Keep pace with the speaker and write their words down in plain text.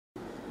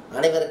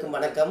அனைவருக்கும்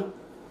வணக்கம்.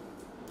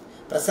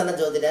 பிரசன்ன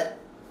ஜோதிடர்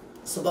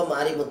சுபம்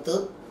மாரிமுத்து.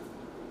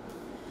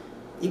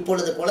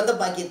 இப்பொழுது குழந்தை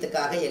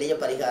பாக்கியத்துக்காக எளிய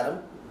பரிகாரம்.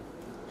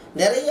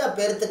 நிறைய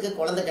பேர்த்துக்கு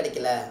குழந்தை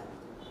கிடைக்கல,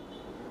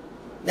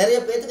 நிறைய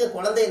பேர்த்துக்கு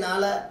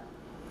குழந்தைனால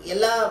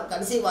எல்லாம்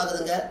கன்சீவ்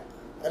ஆகுதுங்க.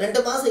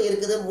 2 மாதம்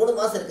இருக்குது, 3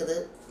 மாதம் இருக்குது,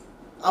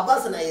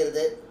 அபாசன்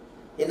ஆகிடுது,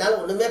 என்னால்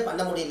ஒன்றுமே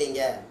பண்ண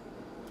முடியலைங்க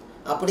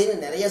அப்படின்னு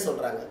நிறைய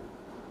சொல்கிறாங்க.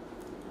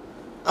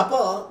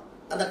 அப்போது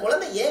அந்த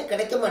குழந்தை ஏன்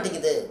கிடைக்க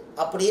மாட்டேங்குது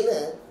அப்படின்னு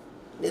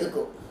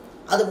இருக்கும்.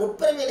 அது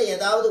முற்பிறவியில்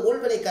ஏதாவது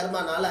ஊழ்வினை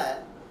கர்மானால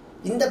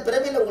இந்த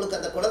பிறவியில் உங்களுக்கு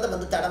அந்த குழந்தை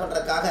வந்து தடை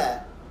பண்ணுறதுக்காக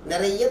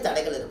நிறைய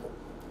தடைகள் இருக்கும்.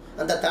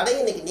 அந்த தடையை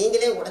இன்னைக்கு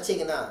நீங்களே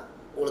உடைச்சிங்கன்னா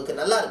உங்களுக்கு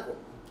நல்லா இருக்கும்.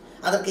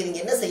 அதற்கு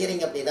நீங்கள் என்ன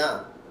செய்கிறீங்க அப்படின்னா,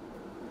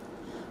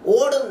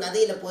 ஓடும்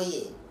நதியில் போய்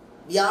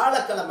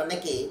வியாழக்கிழமை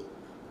அன்னைக்கு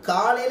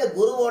காலையில்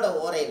குருவோட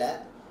ஓரையில்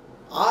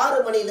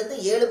 6 மணிலேருந்து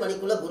 7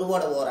 மணிக்குள்ளே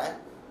குருவோட ஓரை,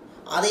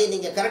 அதை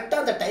நீங்கள்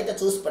கரெக்டாக அந்த டைத்தை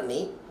சூஸ்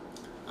பண்ணி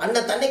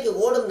அன்னைக்கு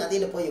ஓடும்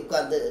நதியில் போய்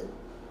உட்காந்து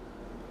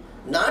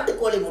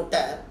நாட்டுக்கோழி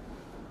முட்டை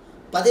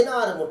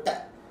 16 முட்டை,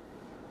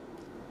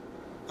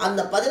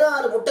 அந்த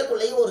 16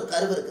 முட்டைக்குள்ளேயும் ஒரு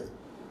கருவு இருக்குது,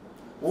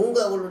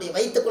 உங்களுடைய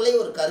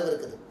வயிற்றுக்குள்ளேயும் ஒரு கருவு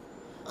இருக்குது.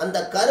 அந்த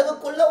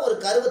கருவுக்குள்ளே ஒரு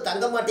கருவு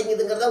தங்க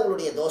மாட்டேங்குதுங்கிறதா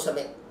உங்களுடைய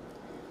தோஷமே.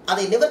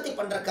 அதை நிவர்த்தி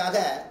பண்ணுறதுக்காக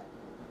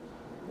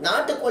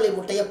நாட்டுக்கோழி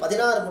முட்டையை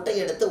 16 முட்டையை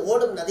எடுத்து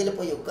ஓடும் நதியில்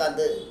போய்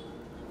உட்கார்ந்து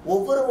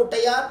ஒவ்வொரு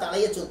முட்டையாக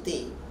தலையை சுற்றி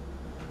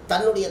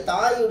தன்னுடைய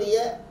தாயுடைய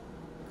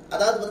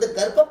அதாவது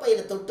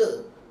கர்ப்பப்பையில் தொட்டு,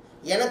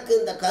 எனக்கு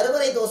இந்த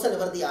கருவறை தோஷம்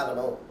நிவர்த்தி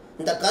ஆகணும்,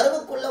 இந்த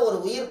கருவுக்குள்ள ஒரு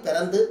உயிர்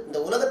பிறந்து இந்த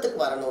உலகத்துக்கு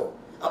வரணும்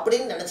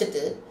அப்படின்னு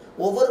நினச்சிட்டு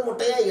ஒவ்வொரு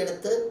முட்டையாக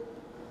எடுத்து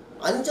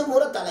 5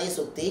 முறை தலையை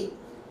சுற்றி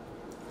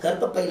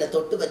கர்ப்பப்பையில்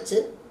தொட்டு வச்சு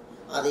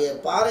அதை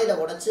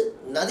பாறையில் உடைச்சி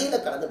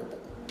நதியில் கலந்து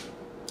விட்டுருங்க,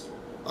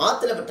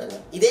 ஆற்றுல விட்டுருங்க.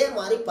 இதே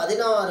மாதிரி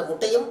 16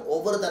 முட்டையும்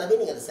ஒவ்வொரு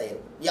தடவையும் நீங்கள் அதை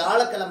செய்யணும்.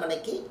 வியாழக்கிழமை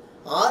அன்னைக்கு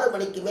 6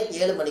 மணிக்கு மேல்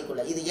 7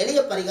 மணிக்குள்ள. இது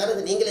எளிய பரிகாரம்,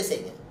 இது நீங்களே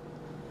செய்யுங்க.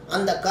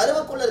 அந்த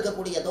கருவுக்குள்ள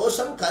இருக்கக்கூடிய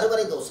தோஷம்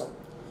கருவறை தோஷம்.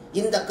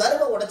 இந்த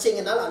கருவை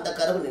உடைச்சிங்கனால் அந்த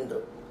கருவு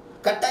நின்றும்.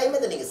 கட்டாயமே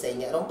இதை நீங்கள்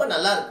செய்யுங்க, ரொம்ப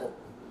நல்லா இருக்கும்.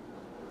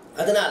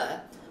 அதனால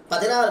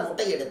 16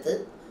 முட்டை எடுத்து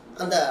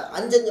அந்த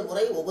 5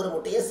 முறை ஒவ்வொரு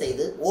முட்டையை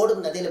செய்து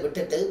ஓடும் நதியில்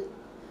விட்டுட்டு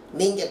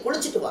நீங்கள்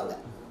குளிச்சுட்டு வாங்க.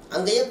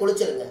 அங்கேயே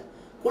குளிச்சிருங்க.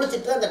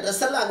 குளிச்சுட்டு அந்த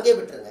ட்ரெஸ் எல்லாம் அங்கேயே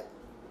விட்டுருங்க.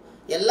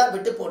 எல்லாம்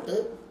விட்டு போட்டு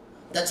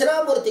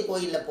தட்சிணாமூர்த்தி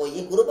கோயிலில் போய்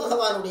குரு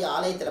பகவானுடைய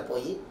ஆலயத்தில்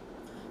போய்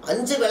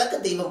 5 விளக்கு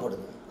தீபம்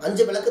போடுங்க.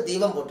 5 விளக்கு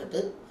தீபம்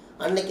போட்டுட்டு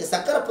அன்னைக்கு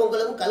சக்கரை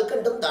பொங்கலும்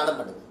கல்கண்டும் தானம்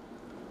பண்ணுங்க.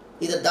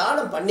 இதை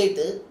தானம்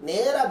பண்ணிட்டு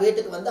நேராக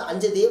வீட்டுக்கு வந்து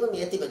 5 தீபம்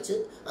ஏற்றி வச்சு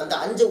அந்த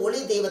 5 ஒளி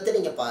தெய்வத்தை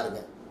நீங்கள்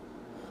பாருங்கள்.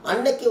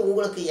 அன்னைக்கு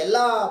உங்களுக்கு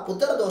எல்லா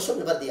புத்திர தோஷம்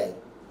நிவர்த்தி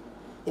ஆகிடும்.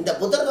 இந்த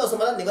புத்திர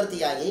தோஷமெல்லாம் நிவர்த்தி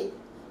ஆகி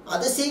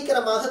அது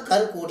சீக்கிரமாக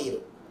கரு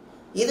கூடிடும்.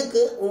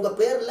 இதுக்கு உங்கள்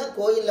பேரில்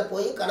கோயிலில்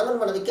போய்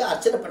கணவன் மனைவிக்கு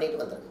அர்ச்சனை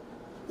பண்ணிட்டு வந்துடுங்க.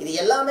 இது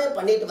எல்லாமே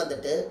பண்ணிட்டு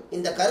வந்துட்டு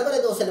இந்த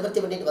கருவறை தோஷம்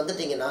நிவர்த்தி பண்ணிட்டு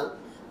வந்துட்டீங்கன்னா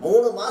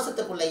 3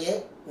 மாதத்துக்குள்ளேயே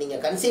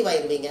நீங்கள் கன்சீவ்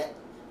ஆகிடுவீங்க.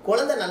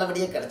 குழந்தை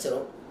நல்லபடியாக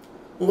கிடச்சிரும்.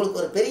 உங்களுக்கு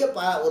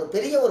ஒரு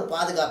பெரிய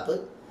பாதுகாப்பு.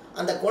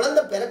 அந்த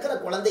குழந்தை பிறக்கிற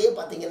குழந்தையே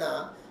பார்த்தீங்கன்னா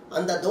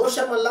அந்த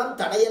தோஷமெல்லாம்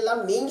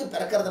தடையெல்லாம் நீங்கி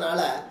பிறக்கிறதுனால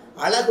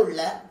அழகுள்ள,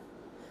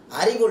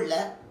 அறிவுள்ள,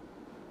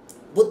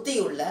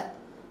 புத்தியுள்ள,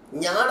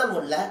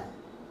 ஞானமுள்ள,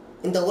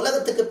 இந்த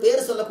உலகத்துக்கு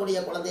பேர்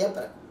சொல்லக்கூடிய குழந்தையா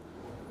பிறக்கும்.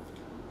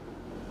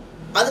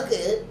 அதுக்கு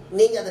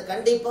நீங்கள் அதை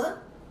கண்டிப்பாக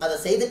அதை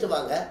செய்துட்டு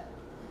வாங்க.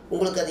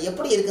 உங்களுக்கு அது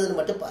எப்படி இருக்குதுன்னு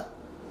மட்டும் பாரு.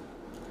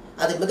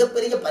 அது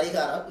மிகப்பெரிய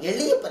பரிகாரம்,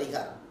 எளிய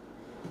பரிகாரம்.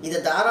 இதை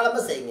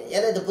தாராளமாக செய்யுங்க.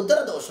 ஏன்னா இது புத்திர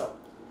தோஷம்,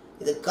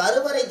 இது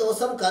கருவறை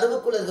தோஷம்,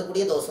 கருவுக்குள்ள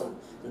இருக்கக்கூடிய தோஷம்.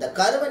 இந்த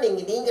கருவை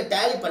நீங்கள்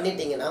டேலி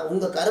பண்ணிட்டீங்கன்னா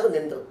உங்கள் கருவு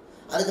நின்றும்.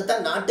 அதுக்கு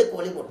தான்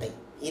நாட்டுக்கோழி முட்டை.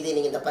 இது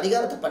நீங்கள் இந்த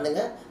பரிகாரத்தை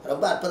பண்ணுங்கள்,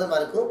 ரொம்ப அற்புதமாக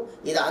இருக்கும்.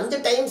 இதை 5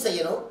 டைம்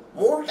செய்யணும்.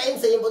 3 டைம்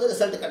செய்யும்போது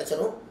ரிசல்ட்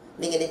கிடச்சிரும்.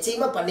 நீங்கள்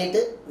நிச்சயமாக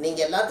பண்ணிவிட்டு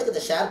நீங்கள் எல்லாத்துக்கும்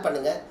இதை ஷேர்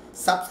பண்ணுங்கள்.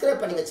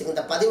 சப்ஸ்கிரைப் பண்ணி வச்சுக்கோங்க.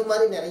 இந்த பதிவு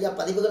மாதிரி நிறையா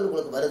பதிவுகள்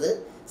உங்களுக்கு வருது,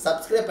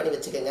 சப்ஸ்கிரைப் பண்ணி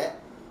வச்சுக்கோங்க.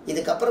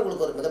 இதுக்கப்புறம்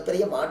உங்களுக்கு ஒரு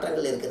மிகப்பெரிய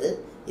மாற்றங்கள் இருக்குது.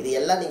 இது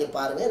எல்லாம் நீங்கள்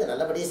பாருங்கள், இதை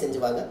நல்லபடியாக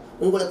செஞ்சுவாங்க.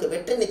 உங்களுக்கு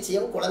வெற்றி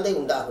நிச்சயம், குழந்தை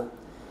உண்டாகும்.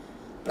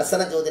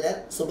 பிரசன்ன ஜோதிடர்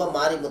சுபம்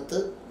மாரிமுத்து.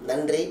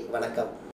 நன்றி, வணக்கம்.